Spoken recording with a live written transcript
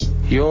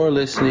You're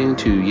listening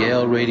to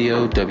Yale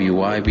Radio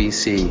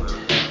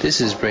WYBC.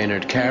 This is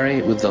Brainerd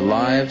Carey with the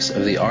lives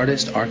of the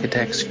artists,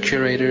 architects,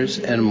 curators,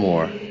 and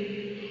more.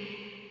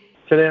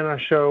 Today on our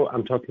show,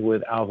 I'm talking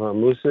with Alva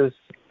Mooses.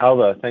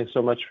 Alva, thanks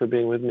so much for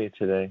being with me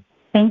today.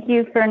 Thank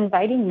you for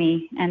inviting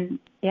me. And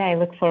I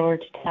look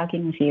forward to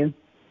talking with you.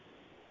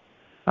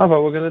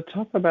 Alva, we're going to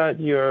talk about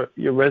your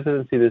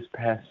residency this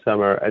past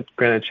summer at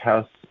Greenwich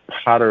House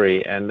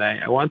Pottery, and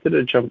I wanted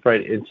to jump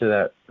right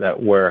into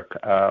that work.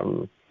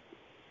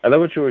 I love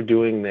what you were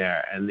doing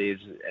there, and these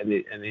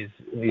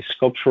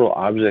sculptural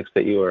objects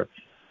that you were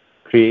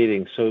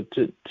creating. So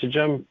to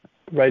jump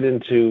right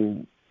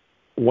into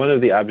one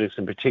of the objects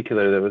in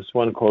particular, there was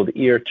one called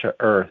Ear to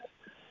Earth,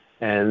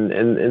 and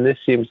this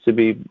seems to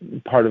be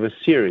part of a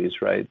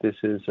series, right? This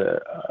is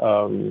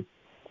well,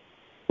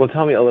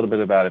 tell me a little bit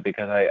about it,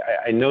 because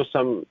I know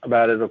some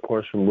about it, of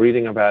course, from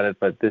reading about it,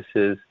 but this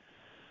is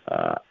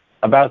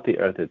about the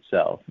Earth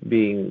itself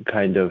being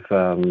kind of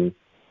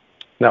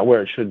not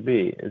where it should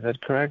be. Is that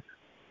correct?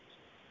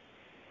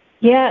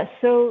 Yeah,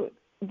 so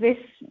this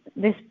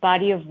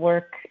body of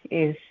work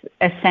is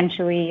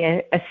essentially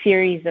a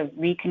series of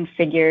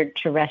reconfigured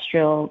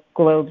terrestrial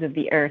globes of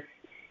the Earth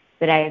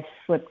that I have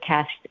slip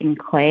cast in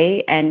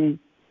clay, and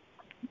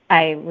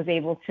I was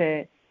able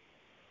to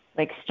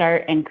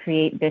start and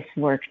create this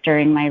work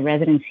during my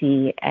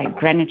residency at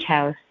Greenwich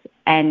House.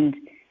 And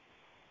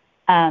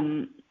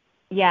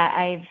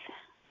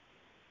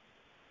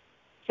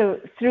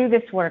so through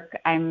this work,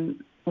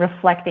 I'm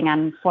reflecting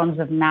on forms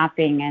of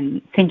mapping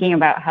and thinking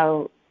about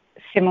how,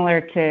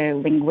 similar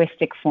to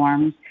linguistic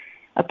forms,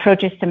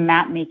 approaches to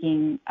map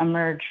making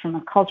emerge from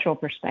a cultural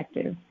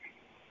perspective.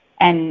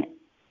 And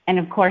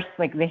of course,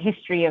 the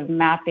history of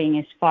mapping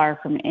is far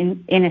from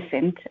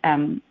innocent.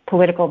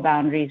 Political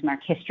boundaries mark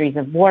histories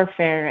of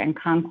warfare and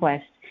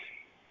conquest.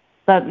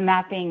 But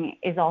mapping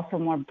is also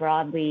more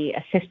broadly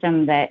a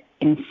system that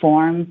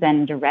informs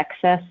and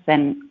directs us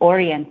and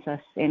orients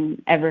us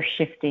in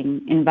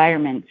ever-shifting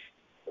environments.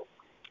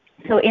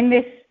 So in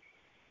this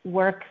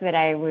work that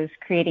I was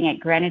creating at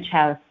Greenwich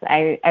House,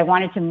 I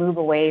wanted to move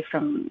away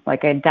from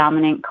a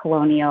dominant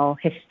colonial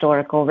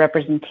historical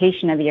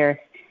representation of the Earth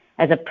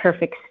as a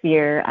perfect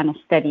sphere on a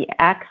steady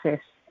axis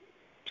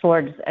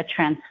towards a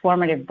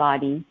transformative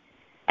body.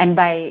 And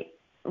by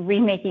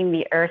remaking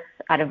the Earth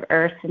out of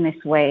earth in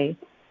this way,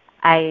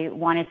 I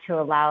wanted to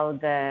allow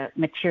the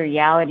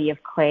materiality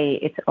of clay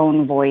its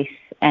own voice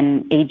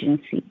and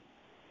agency.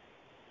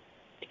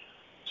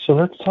 So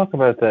let's talk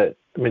about that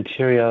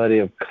materiality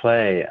of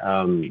clay.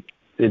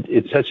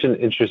 It's such an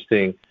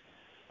interesting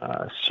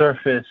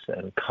surface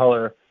and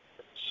color.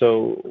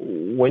 So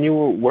when you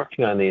were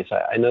working on these,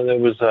 I know there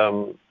was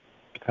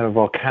kind of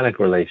volcanic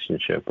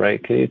relationship,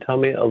 right? Can you tell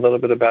me a little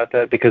bit about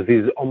that? Because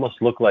these almost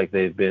look like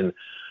they've been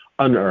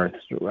unearthed,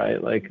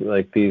 right?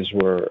 Like these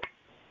were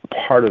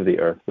part of the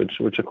earth, which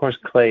of course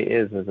clay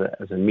is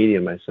as a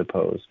medium, I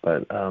suppose.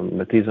 But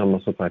these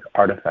almost look like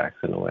artifacts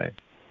in a way.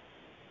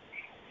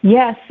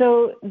 Yeah,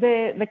 so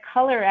the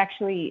color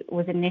actually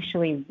was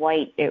initially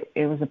white. It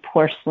was a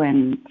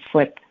porcelain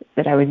flip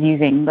that I was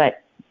using,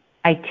 but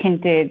I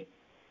tinted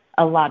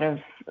a lot of,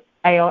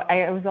 I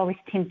was always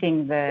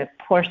tinting the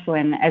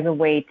porcelain as a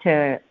way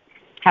to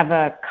have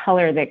a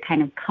color that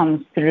kind of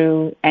comes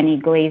through any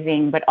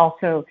glazing, but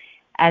also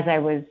as I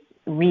was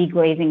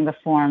reglazing the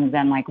forms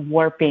and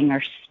warping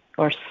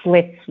or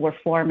slits were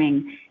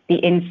forming,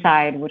 the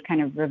inside would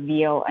kind of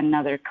reveal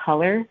another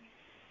color.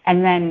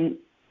 And then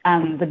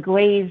the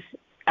glaze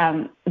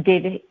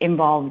did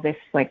involve this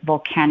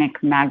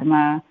volcanic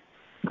magma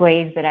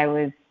glaze that I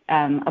was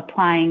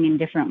applying in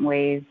different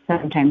ways,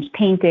 sometimes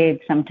painted,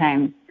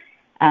 sometimes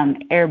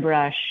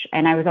airbrush,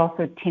 and I was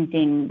also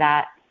tinting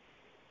that.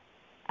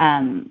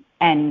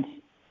 And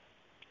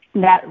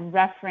that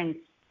reference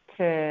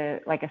to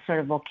a sort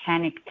of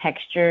volcanic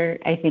texture,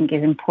 I think,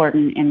 is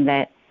important in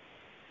that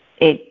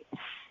it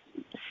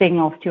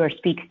signals to or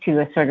speaks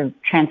to a sort of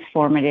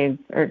transformative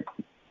or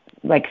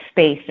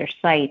space or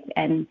site.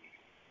 And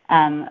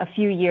a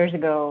few years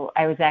ago,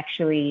 I was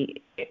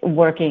actually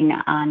working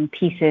on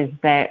pieces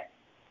that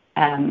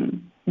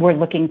were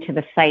looking to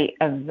the site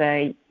of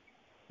the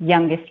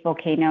youngest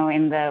volcano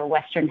in the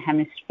Western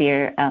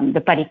Hemisphere, the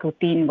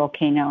Paricutin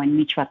volcano in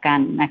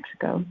Michoacan,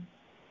 Mexico.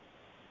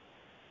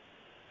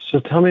 So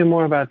tell me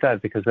more about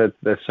that, because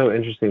that's so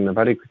interesting. The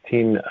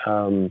Paricutin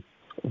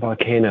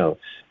volcano.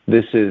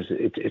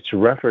 It's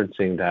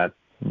referencing that,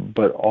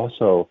 but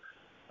also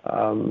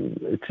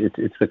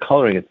it's the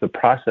coloring, it's the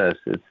process,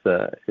 it's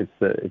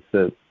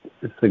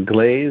the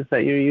glaze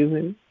that you're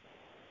using.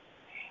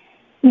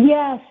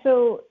 Yeah,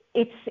 so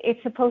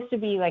it's supposed to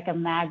be a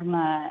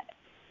magma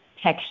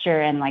texture,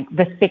 and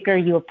the thicker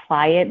you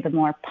apply it, the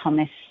more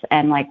pumice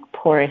and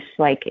porous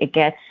it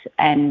gets.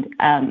 And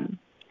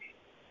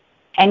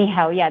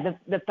anyhow, yeah,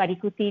 the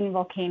Paricutin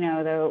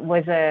volcano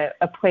was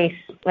a place,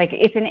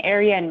 it's an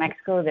area in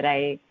Mexico that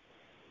I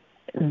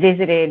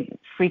visited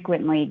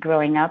frequently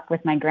growing up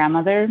with my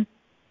grandmother.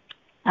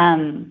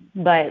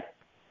 But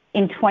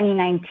in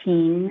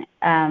 2019,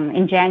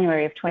 in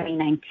January of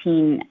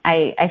 2019,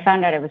 I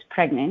found out I was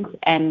pregnant,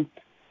 and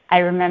I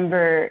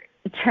remember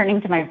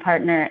turning to my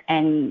partner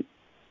and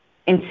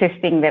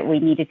insisting that we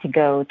needed to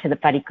go to the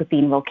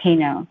Paricutin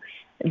volcano.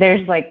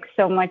 There's like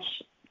so much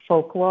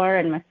folklore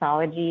and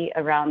mythology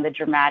around the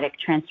dramatic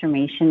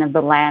transformation of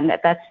the land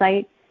at that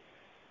site.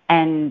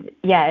 And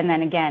yeah, and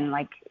then again,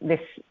 like this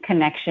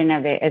connection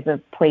of it as a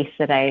place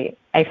that I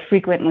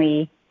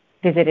frequently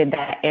visited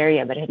that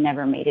area, but had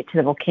never made it to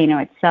the volcano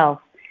itself.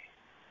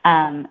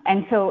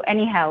 And so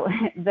anyhow,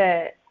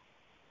 the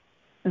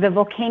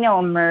volcano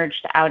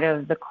emerged out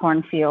of the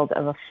cornfield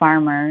of a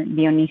farmer,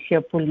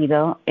 Dionisio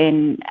Pulido,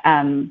 in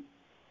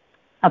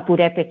a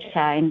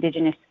Purépecha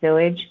indigenous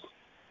village,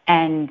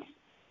 and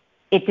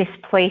it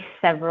displaced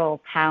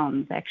several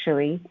towns,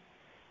 actually.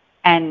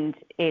 And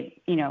it,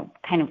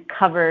 kind of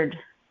covered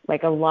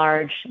like a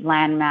large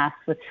landmass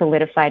with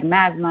solidified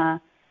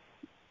magma,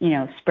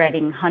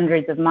 spreading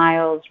hundreds of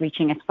miles,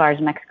 reaching as far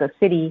as Mexico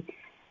City.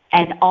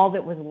 And all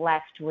that was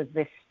left was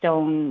this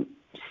stone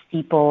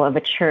steeple of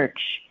a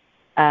church.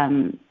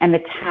 And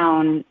the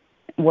town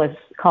was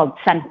called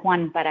San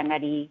Juan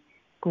Parangari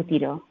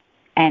Cutiro.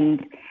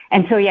 And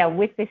so, yeah,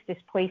 with this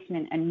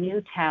displacement, a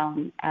new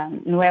town,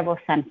 Nuevo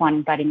San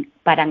Juan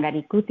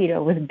Parangari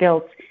Cutiro, was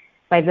built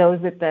by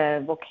those that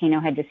the volcano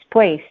had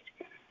displaced.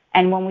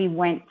 And when we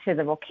went to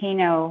the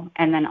volcano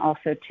and then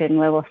also to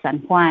Nuevo San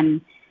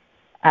Juan,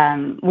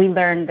 we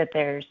learned that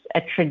there's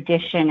a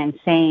tradition and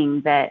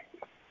saying that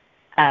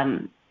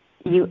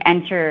you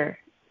enter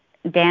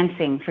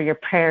dancing for your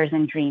prayers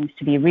and dreams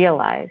to be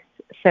realized.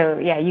 So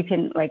yeah,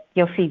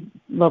 you'll see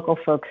local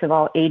folks of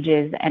all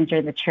ages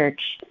enter the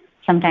church,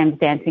 sometimes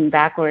dancing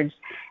backwards.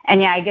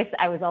 And yeah, I guess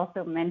I was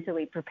also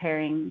mentally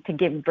preparing to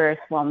give birth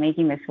while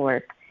making this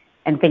work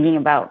and thinking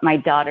about my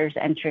daughter's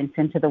entrance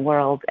into the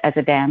world as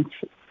a dance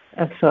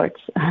of sorts.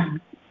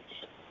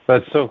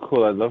 That's so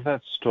cool. I love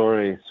that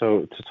story.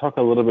 So to talk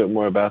a little bit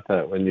more about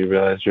that, when you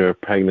realized you were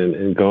pregnant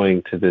and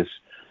going to this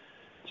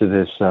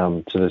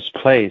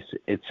place,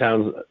 it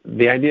sounds,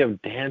 the idea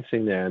of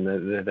dancing there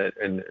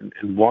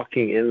and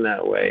walking in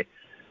that way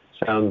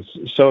sounds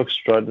so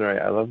extraordinary.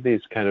 I love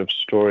these kind of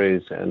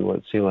stories and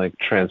what seem like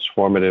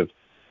transformative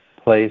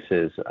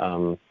places.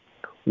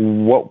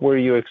 What were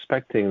you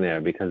expecting there?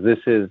 Because this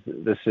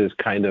is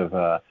kind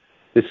of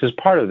this is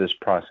part of this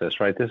process,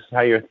 right? This is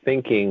how you're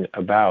thinking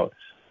about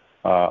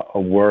a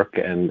work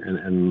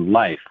and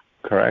life,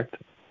 correct?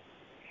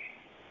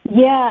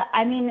 Yeah,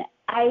 I mean,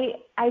 I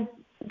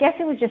guess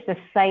it was just a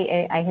site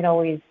I had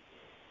always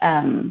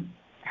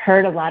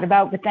heard a lot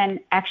about, but then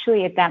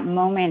actually at that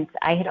moment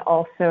I had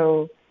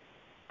also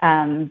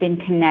been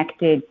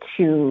connected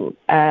to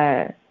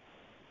a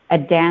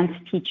dance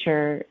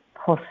teacher,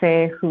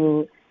 Jose,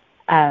 who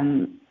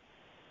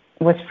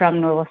was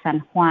from Nuevo San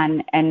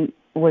Juan and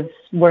was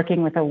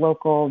working with a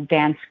local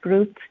dance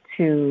group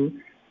to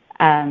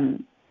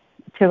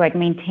like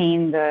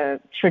maintain the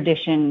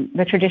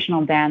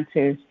traditional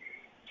dances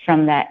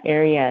from that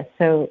area.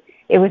 So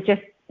it was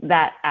just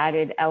that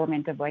added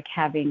element of like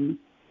having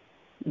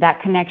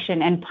that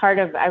connection. And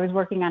I was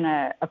working on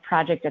a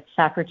project at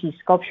Socrates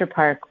Sculpture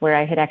Park where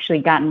I had actually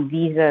gotten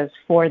visas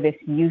for this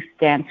youth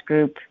dance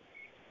group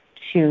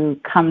to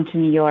come to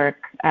New York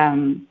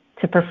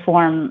to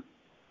perform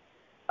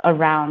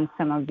around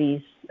some of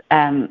these,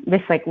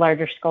 this like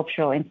larger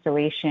sculptural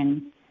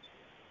installation.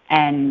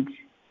 And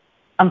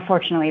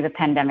unfortunately the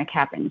pandemic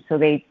happened. So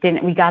we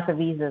got the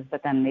visas,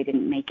 but then they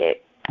didn't make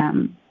it.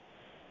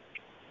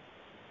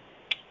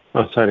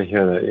 I'm sorry to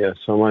hear that. Yeah,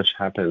 so much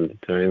happened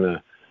during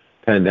the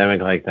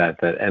pandemic like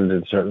that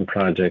ended certain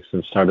projects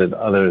and started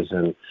others.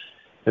 And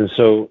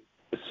so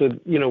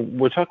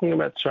we're talking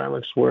about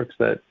ceramics works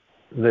that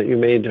you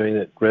made during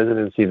that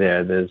residency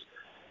there.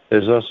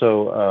 There's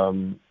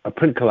also a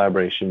print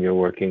collaboration you're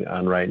working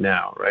on right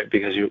now, right?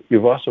 Because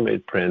you've also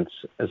made prints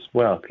as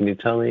well. Can you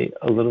tell me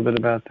a little bit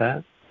about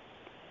that?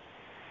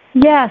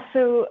 Yeah,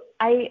 so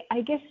I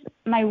guess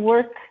my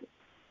work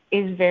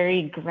is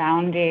very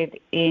grounded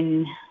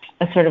in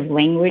a sort of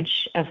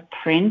language of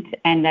print,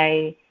 and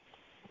I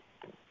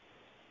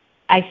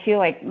feel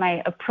like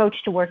my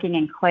approach to working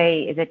in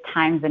clay is at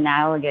times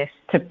analogous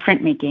to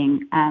printmaking.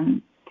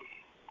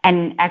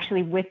 And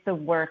actually with the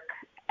work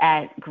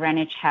at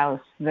Greenwich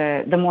House,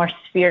 the more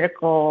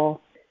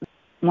spherical,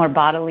 more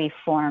bodily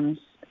forms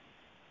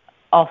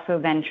also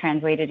then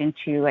translated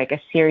into like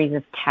a series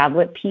of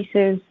tablet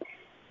pieces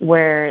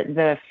where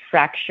the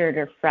fractured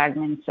or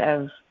fragments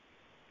of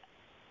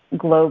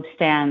globe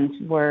stands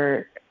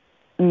were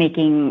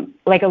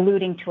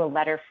alluding to a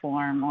letter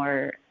form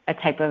or a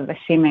type of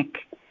asemic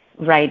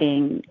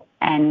writing.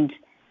 And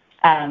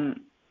so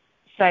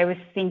I was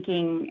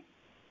thinking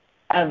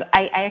of,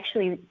 I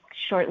actually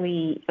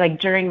shortly,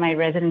 like during my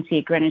residency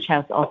at Greenwich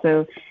House,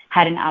 also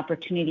had an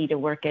opportunity to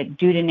work at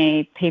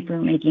Dudene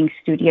paper-making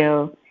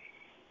studio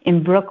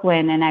in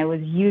Brooklyn, and I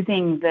was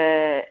using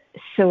the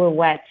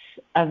silhouettes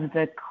of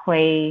the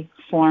clay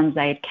forms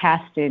I had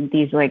casted,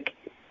 these like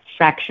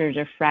fractures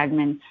or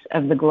fragments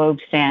of the globe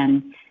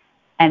stand,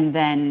 and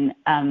then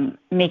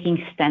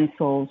making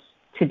stencils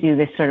to do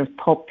this sort of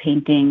pulp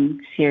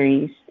painting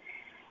series.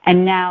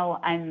 And now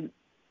I'm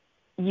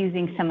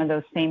using some of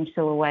those same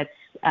silhouettes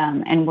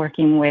and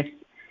working with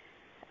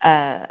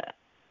a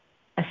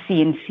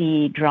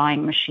CNC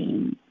drawing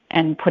machine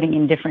and putting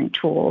in different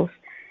tools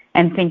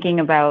and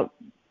thinking about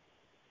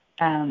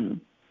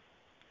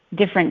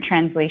different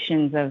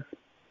translations of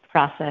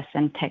process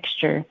and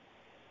texture.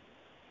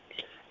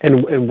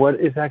 And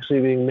what is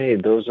actually being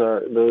made? Those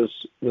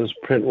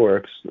print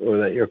works, or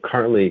that you're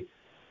currently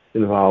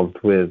involved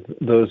with.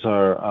 Those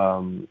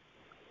are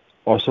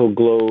also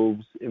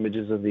globes,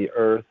 images of the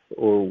earth,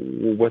 or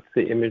what's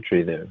the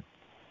imagery there?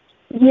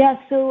 Yeah,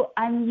 so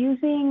I'm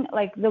using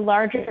like the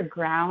larger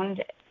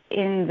ground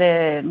in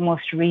the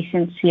most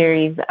recent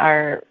series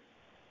are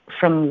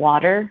from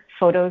water,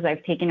 photos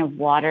I've taken of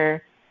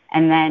water,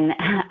 and then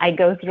I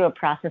go through a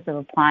process of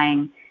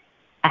applying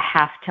a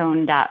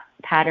halftone dot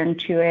pattern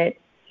to it.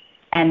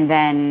 And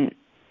then,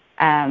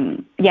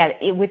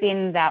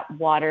 within that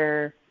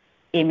water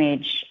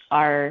image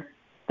are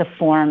the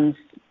forms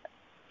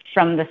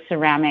from the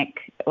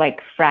ceramic,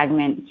 like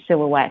fragment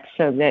silhouette.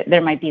 So that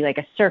there might be like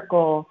a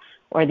circle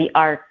or the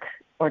arc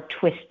or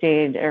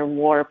twisted or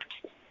warped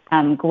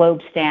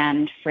globe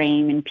stand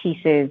frame in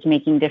pieces,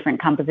 making different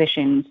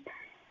compositions.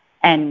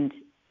 And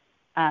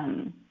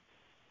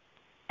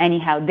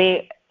anyhow,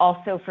 they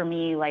also, for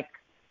me, like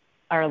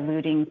are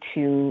alluding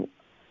to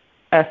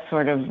a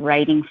sort of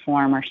writing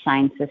form or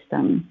sign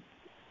system.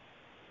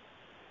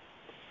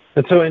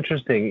 That's so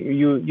interesting.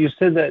 You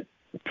said that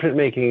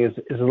printmaking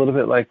is a little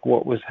bit like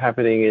what was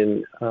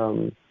happening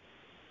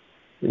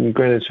in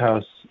Greenwich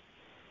House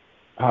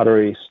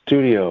Pottery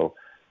Studio.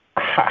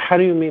 How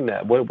do you mean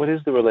that? What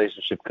is the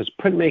relationship? Because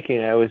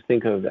printmaking I always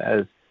think of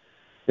as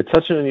it's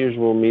such an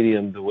unusual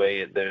medium, the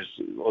way there's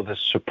all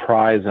this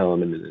surprise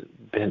element,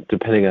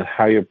 depending on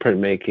how you're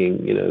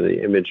printmaking,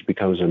 the image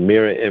becomes a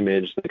mirror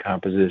image, the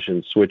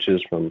composition switches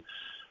from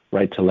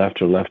right to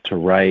left or left to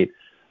right.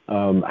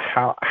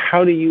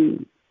 How do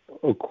you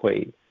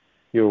equate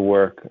your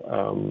work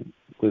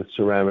with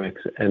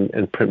ceramics and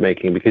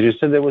printmaking? Because you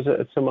said there was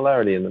a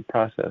similarity in the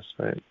process,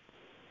 right?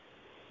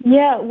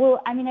 Yeah,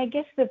 well, I mean, I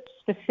guess the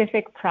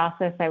specific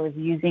process I was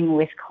using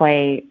with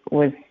clay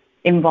was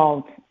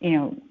involved,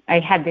 I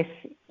had this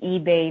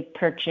eBay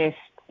purchased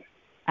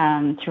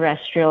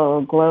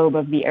terrestrial globe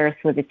of the earth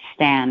with its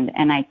stand,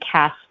 and I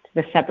cast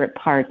the separate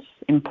parts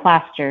in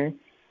plaster,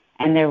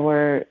 and there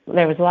was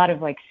a lot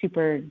of like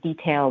super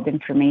detailed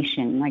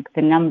information, like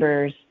the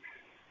numbers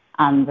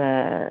on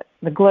the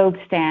globe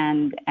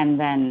stand, and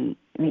then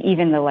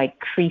even the like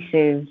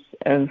creases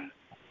of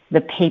the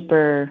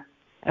paper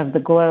of the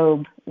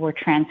globe were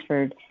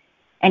transferred.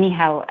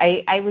 Anyhow,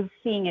 I was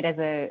seeing it as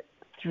a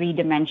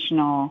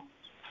three-dimensional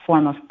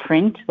form of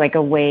print, like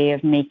a way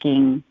of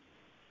making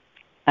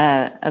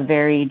a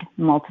varied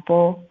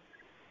multiple.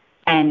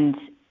 And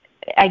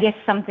I guess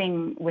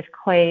something with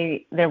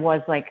clay, there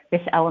was like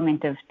this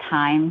element of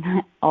time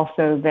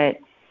also,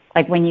 that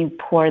like when you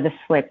pour the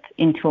slip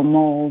into a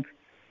mold,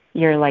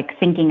 you're like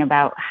thinking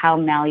about how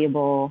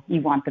malleable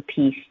you want the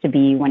piece to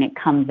be when it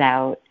comes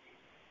out.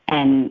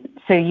 And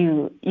so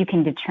you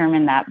can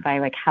determine that by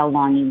like how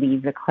long you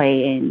leave the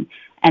clay in.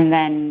 And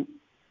then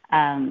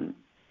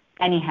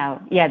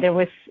anyhow, yeah, there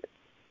was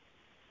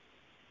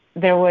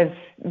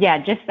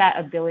just that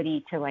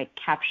ability to like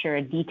capture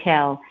a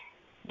detailed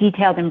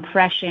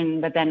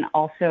impression, but then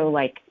also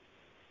like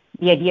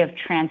the idea of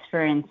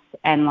transference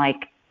and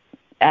like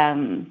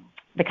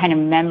the kind of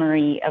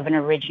memory of an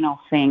original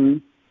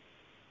thing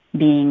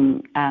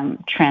being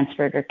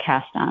transferred or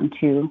cast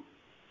onto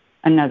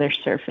another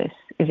surface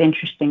is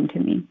interesting to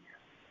me.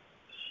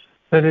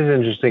 That is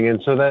interesting.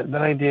 And so that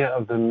idea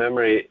of the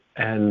memory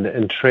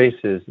and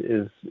traces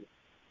is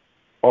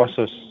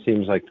also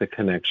seems like the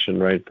connection,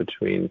 right,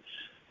 between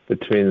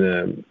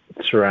the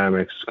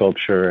ceramic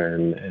sculpture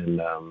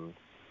and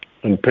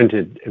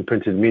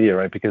printed media,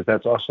 right? Because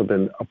that's also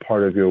been a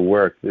part of your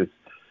work, this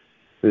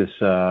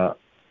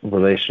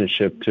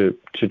relationship to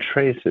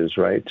traces,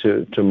 right?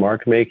 To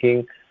mark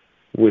making,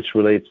 which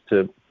relates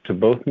to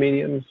both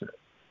mediums.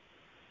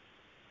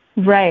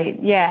 Right.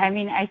 Yeah. I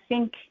mean, I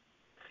think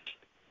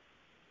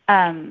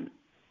the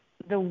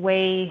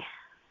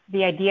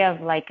idea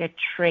of like a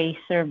trace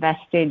or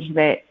vestige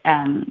that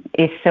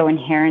is so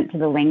inherent to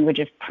the language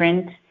of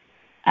print,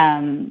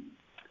 I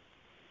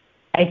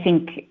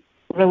think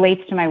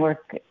relates to my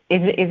work,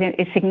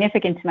 is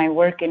significant to my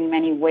work in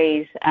many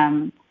ways.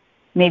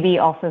 Maybe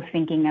also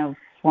thinking of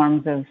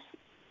forms of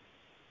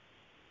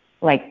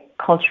like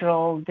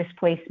cultural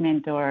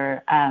displacement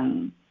or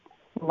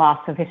loss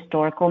of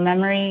historical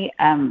memory.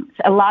 So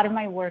a lot of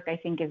my work, I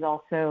think, is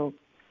also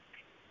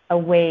a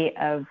way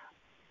of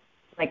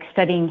like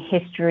studying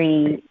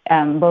history,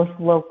 both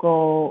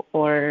local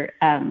or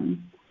as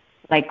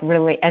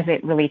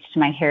it relates to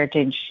my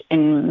heritage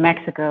in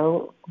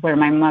Mexico, where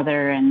my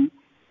mother and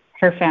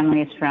her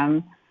family is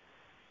from,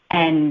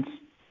 and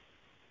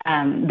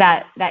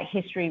that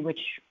history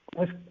which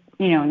was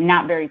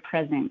not very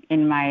present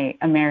in my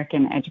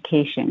American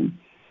education.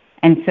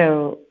 And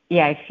so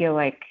yeah, I feel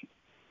like,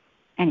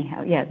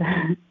 anyhow, yeah.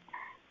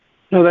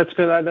 No, that's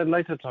good. I'd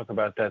like to talk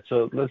about that.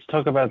 So let's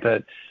talk about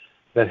that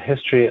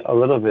history a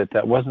little bit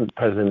that wasn't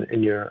present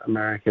in your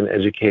American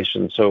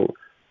education. So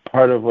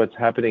part of what's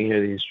happening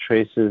here, these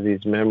traces,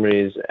 these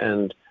memories,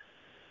 and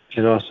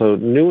also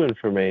new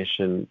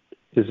information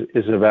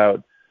is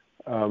about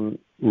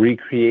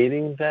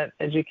recreating that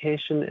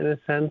education in a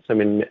sense. I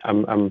mean,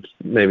 I'm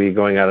maybe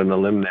going out on a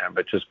limb there,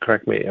 but just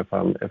correct me if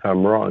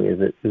I'm wrong.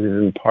 Is it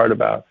in part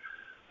about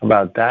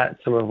that?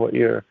 Some of what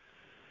you're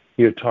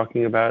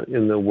talking about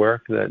in the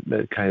work,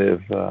 that kind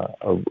of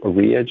a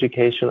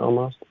re-education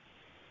almost?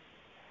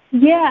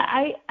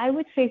 Yeah, I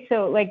would say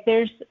so. Like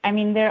there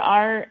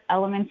are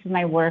elements of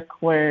my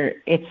work where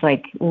it's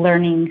like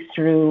learning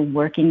through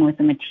working with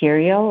the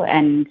material,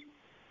 and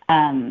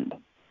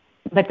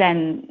but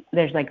then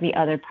there's like the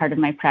other part of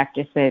my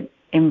practice that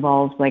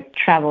involves like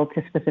travel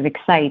to specific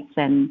sites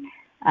and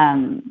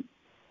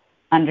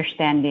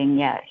understanding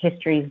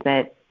histories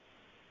that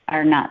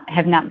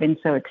have not been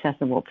so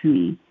accessible to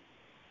me.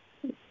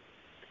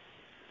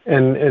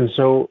 And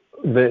so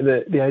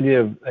the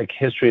idea of like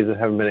histories that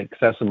haven't been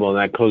accessible, and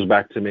that goes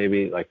back to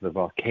maybe like the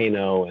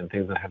volcano and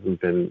things that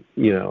haven't been,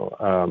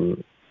 that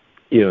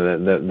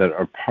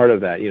are part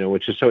of that,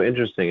 which is so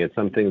interesting. It's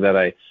something that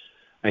I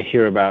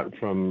hear about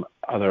from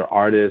other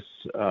artists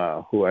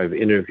who I've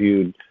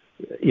interviewed,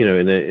 in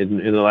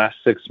the last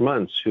 6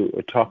 months, who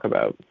talk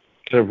about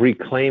kind of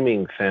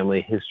reclaiming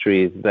family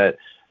histories that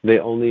they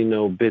only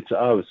know bits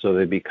of, so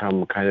they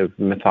become kind of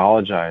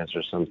mythologized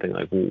or something,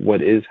 like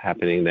what is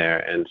happening there.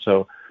 And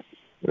so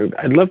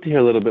I'd love to hear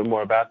a little bit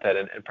more about that,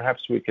 and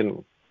perhaps we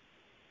can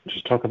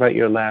just talk about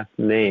your last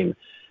name,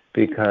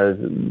 because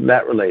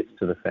that relates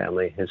to the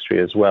family history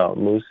as well.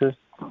 Mooses?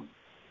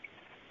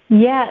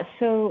 Yeah,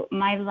 so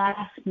my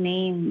last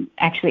name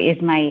actually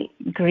is my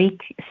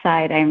Greek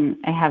side.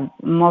 I have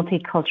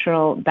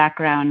multicultural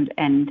background,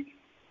 and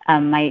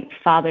my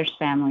father's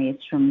family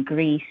is from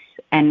Greece,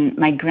 and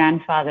my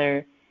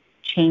grandfather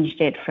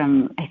changed it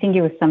from, I think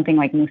it was something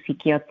like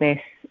Musikiotes,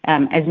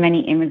 as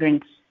many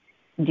immigrants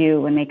do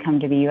when they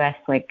come to the U.S.,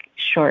 like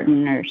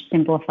shorten or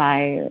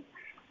simplify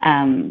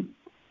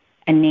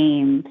a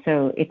name.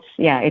 So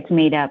it's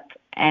made up,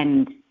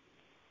 and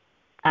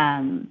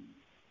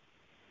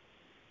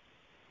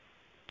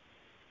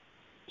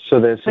so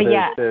there's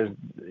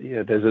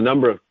a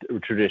number of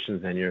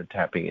traditions, and you're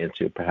tapping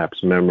into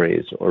perhaps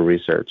memories or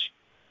research.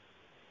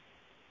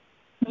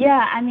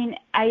 Yeah, I mean,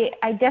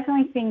 I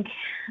definitely think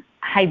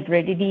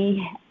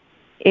hybridity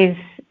is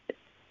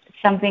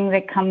something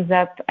that comes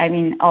up. I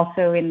mean,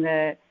 also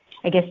I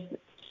guess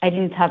I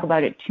didn't talk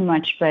about it too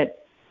much,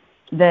 but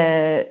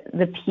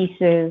the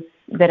pieces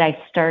that I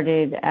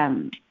started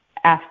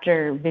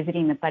after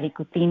visiting the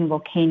Paricutin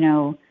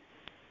volcano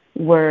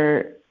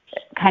were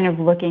kind of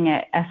looking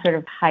at a sort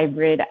of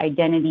hybrid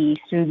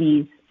identity through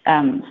these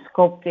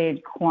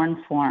sculpted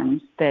corn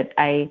forms that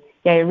I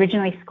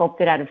originally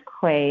sculpted out of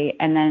clay,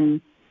 and then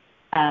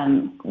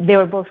they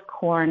were both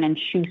corn and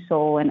shoe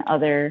sole and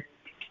other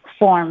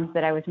forms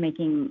that I was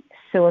making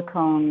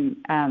silicone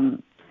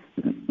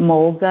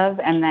molds of,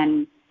 and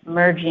then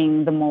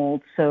merging the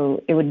molds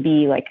so it would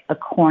be like a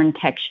corn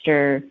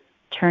texture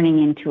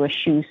turning into a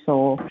shoe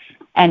sole.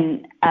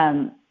 And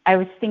I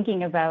was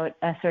thinking about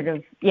a sort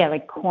of,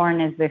 like corn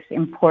is this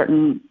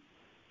important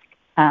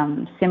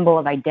symbol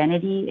of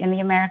identity in the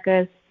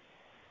Americas.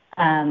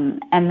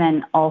 And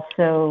then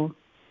also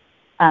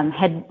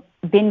had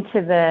been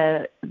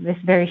to this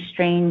very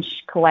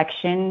strange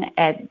collection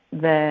at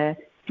the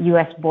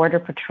U.S. Border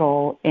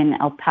Patrol in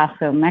El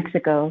Paso,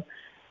 Mexico.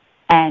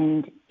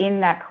 And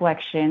in that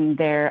collection,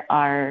 there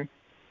are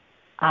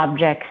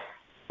objects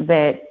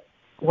that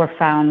were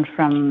found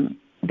from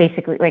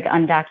basically like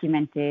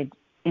undocumented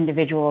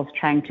individuals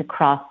trying to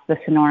cross the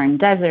Sonoran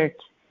Desert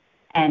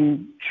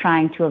and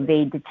trying to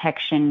evade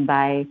detection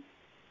by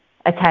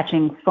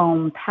attaching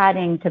foam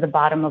padding to the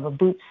bottom of a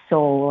boot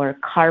sole or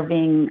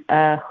carving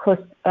a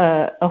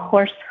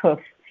horse hoof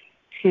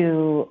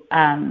to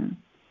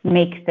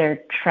make their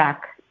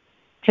track,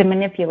 to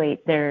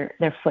manipulate their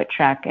foot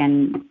track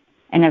and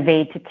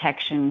evade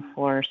detection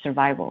for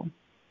survival.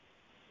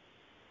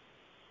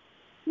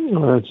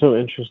 Oh, that's so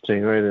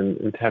interesting, right?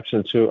 And taps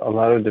into a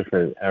lot of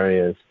different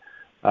areas.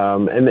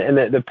 And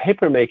the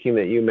paper making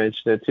that you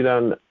mentioned at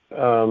Sudan,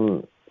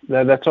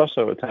 that's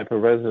also a type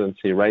of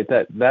residency, right?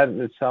 That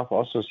in itself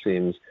also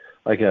seems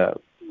like a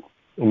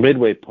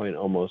midway point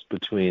almost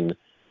between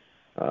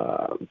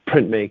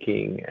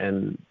printmaking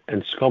and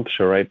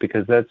sculpture, right?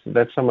 Because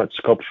that's somewhat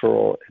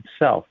sculptural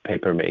itself,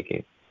 paper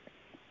making.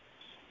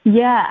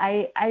 Yeah,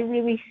 I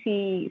really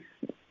see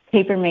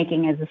paper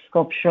making as a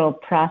sculptural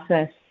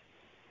process.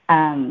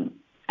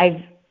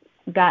 I've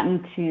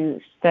gotten to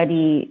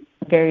study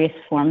various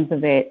forms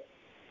of it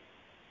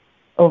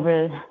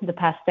over the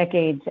past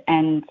decades.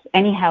 And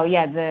anyhow,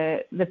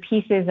 the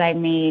pieces I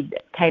made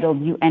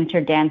titled "You Enter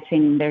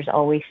Dancing, There's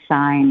Always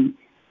Sign,"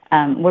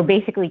 we're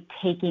basically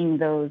taking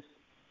those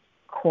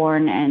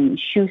corn and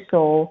shoe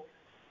sole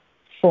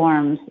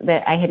forms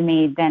that I had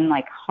made then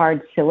like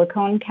hard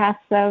silicone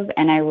casts of,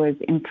 and I was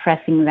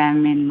impressing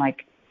them in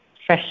like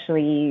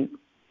freshly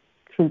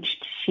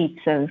cooched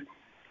sheets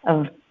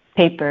of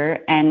paper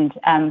and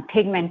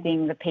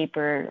pigmenting the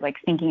paper, like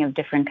thinking of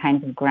different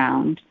kinds of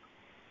ground.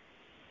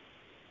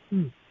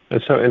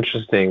 That's so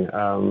interesting.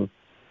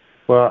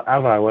 Well,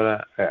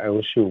 Alva, I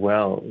wish you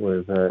well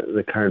with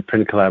the current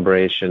print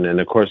collaboration, and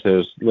of course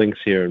there's links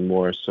here and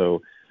more,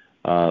 so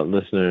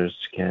listeners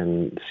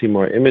can see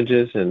more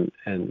images and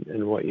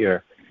what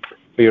you're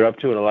up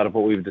to, and a lot of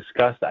what we've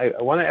discussed. I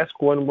want to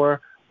ask one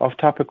more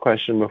off-topic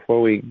question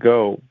before we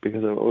go,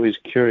 because I'm always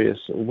curious.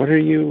 What are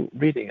you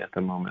reading at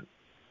the moment?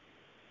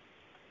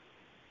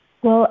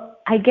 Well,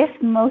 I guess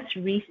most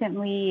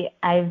recently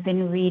I've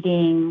been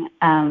reading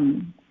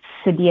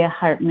Saidiya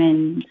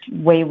Hartman's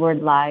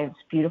Wayward Lives,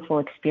 Beautiful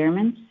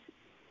Experiments,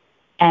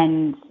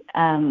 and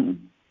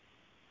some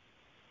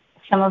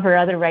of her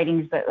other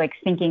writings, but like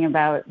thinking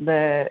about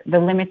the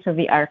limits of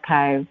the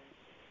archive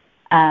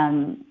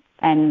and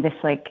this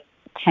like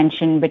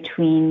tension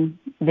between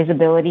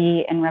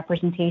visibility and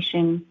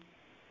representation.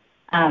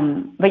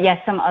 But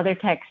yeah, some other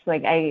texts,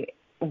 like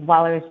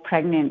while I was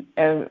pregnant,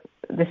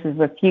 this is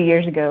a few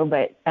years ago,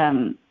 but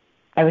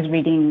I was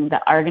reading The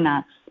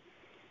Argonauts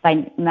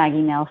by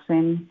Maggie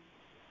Nelson,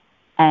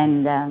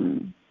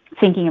 and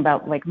thinking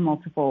about like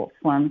multiple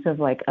forms of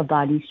like a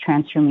body's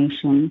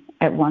transformation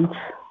at once.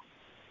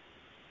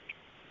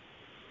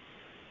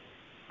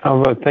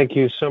 Alva, thank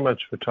you so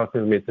much for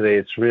talking with me today.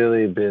 It's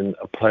really been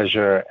a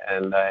pleasure,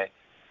 and I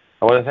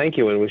want to thank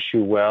you and wish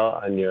you well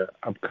on your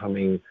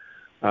upcoming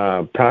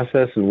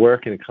process and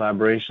work and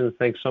collaboration.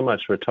 Thanks so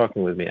much for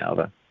talking with me,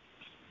 Alva.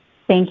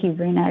 Thank you,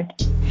 Brainerd.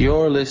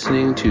 You're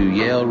listening to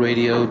Yale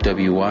Radio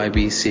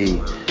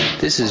WYBC.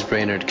 This is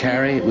Brainerd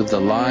Carey with the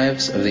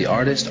lives of the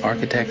artists,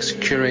 architects,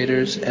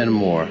 curators, and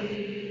more.